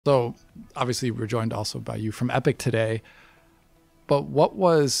So obviously we're joined also by you from Epic today, but what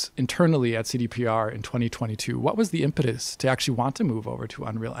was internally at CDPR in 2022, what was the impetus to actually want to move over to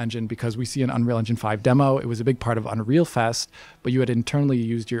Unreal Engine? Because we see an Unreal Engine 5 demo, it was a big part of Unreal Fest, but you had internally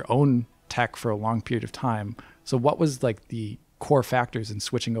used your own tech for a long period of time. So what was like the core factors in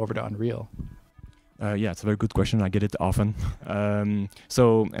switching over to Unreal? Yeah, it's a very good question. I get it often. And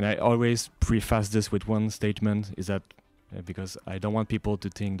I always preface this with one statement, is that because I don't want people to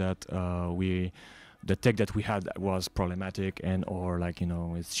think that the tech that we had was problematic or like,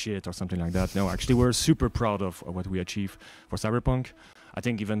 it's shit or something like that. No, actually, we're super proud of what we achieved for Cyberpunk. I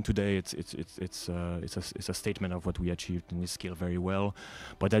think even today it's a statement of what we achieved, and we scale very well.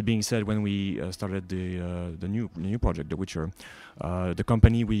 But that being said, when we started the new project, The Witcher, the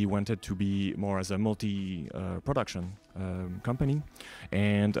company, we wanted to be more as a multi-production company,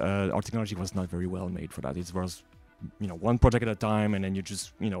 and our technology was not very well made for that. It was one project at a time, and then you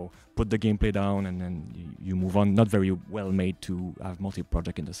just put the gameplay down, and then you move on. Not very well made to have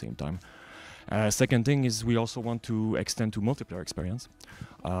multi-project in the same time. Second thing is we also want to extend to multiplayer experience,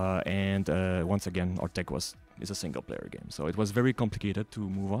 and once again, our tech is a single player game, so it was very complicated to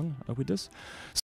move on with this.